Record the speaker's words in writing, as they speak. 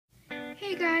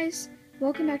Hey guys,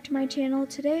 welcome back to my channel.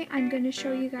 Today I'm going to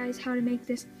show you guys how to make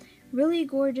this really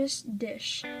gorgeous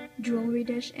dish, jewelry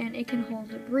dish, and it can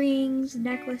hold rings,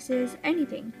 necklaces,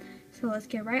 anything. So let's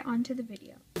get right on to the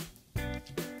video.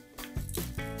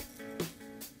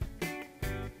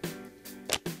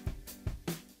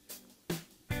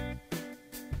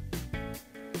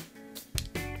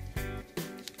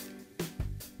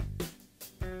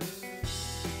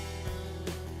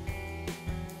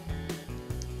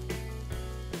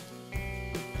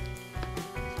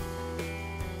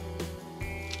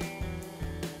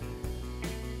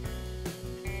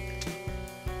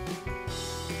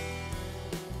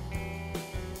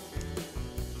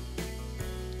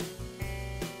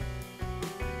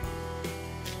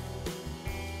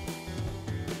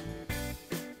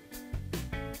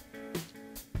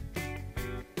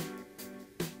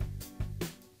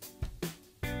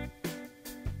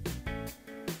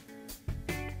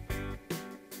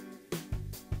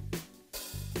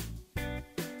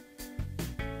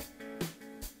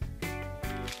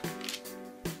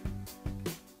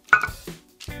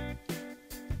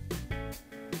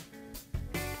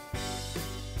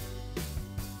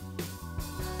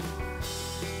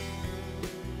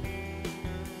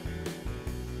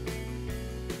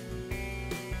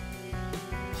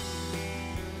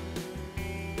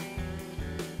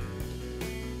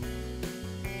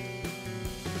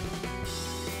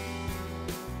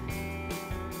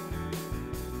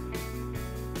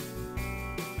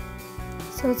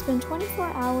 So it's been 24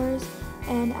 hours,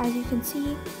 and as you can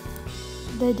see,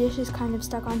 the dish is kind of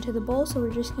stuck onto the bowl, so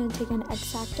we're just going to take an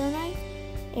X-Acto knife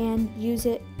and use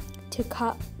it to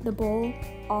cut the bowl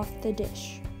off the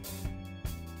dish.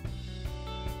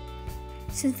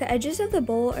 Since the edges of the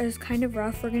bowl is kind of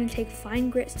rough, we're going to take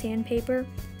fine grit sandpaper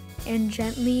and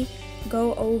gently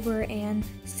go over and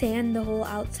sand the whole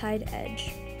outside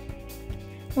edge.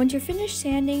 Once you're finished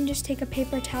sanding, just take a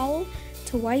paper towel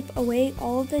to wipe away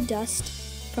all the dust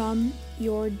from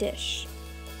your dish.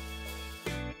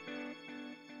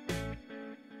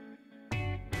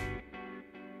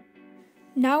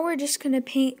 Now we're just going to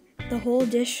paint the whole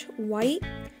dish white.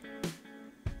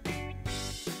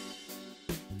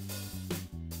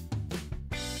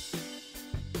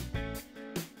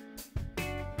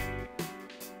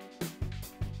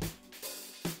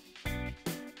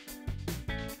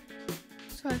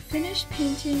 So I finished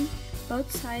painting both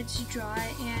sides dry,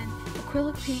 and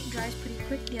acrylic paint dries pretty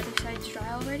quick. The other side's dry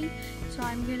already, so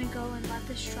I'm gonna go and let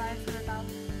this dry for about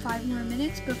 5 more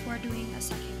minutes before doing a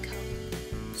second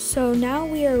coat. So now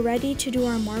we are ready to do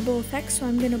our marble effect, so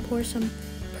I'm gonna pour some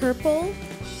purple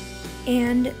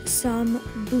and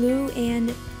some blue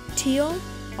and teal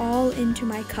all into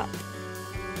my cup.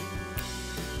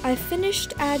 I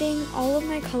finished adding all of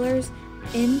my colors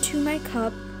into my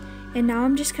cup, and now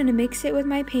I'm just going to mix it with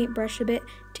my paintbrush a bit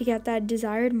to get that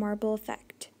desired marble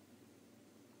effect.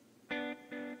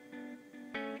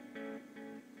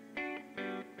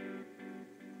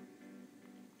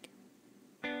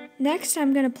 Next,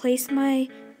 I'm going to place my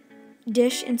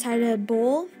dish inside a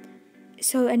bowl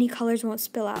so any colors won't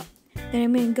spill out. Then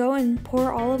I'm going to go and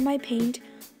pour all of my paint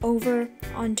over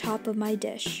on top of my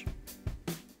dish.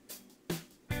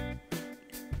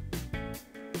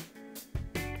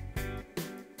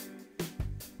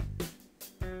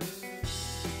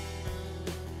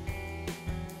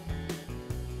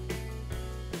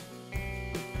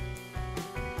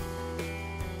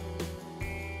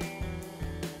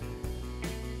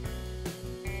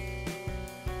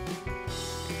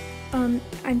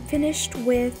 I'm finished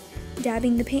with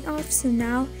dabbing the paint off, so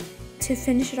now to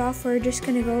finish it off, we're just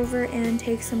going to go over and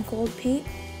take some gold paint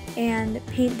and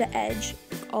paint the edge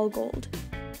all gold.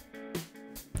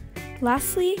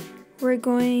 Lastly,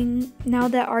 now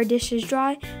that our dish is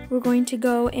dry, we're going to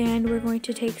go and we're going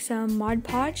to take some Mod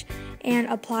Podge and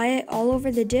apply it all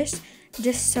over the dish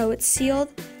just so it's sealed.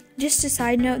 Just a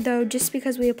side note though, just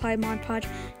because we apply Mod Podge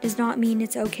does not mean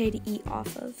it's okay to eat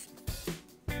off of.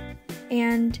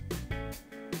 And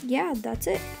yeah, that's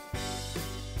it.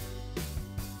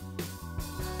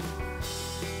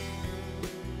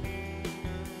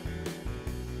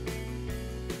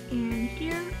 And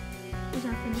here is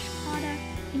our finished product.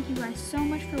 Thank you guys so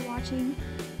much for watching.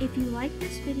 If you like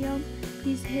this video,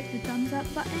 please hit the thumbs up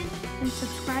button and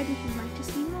subscribe if you'd like to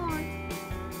see more.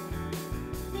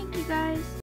 Thank you guys.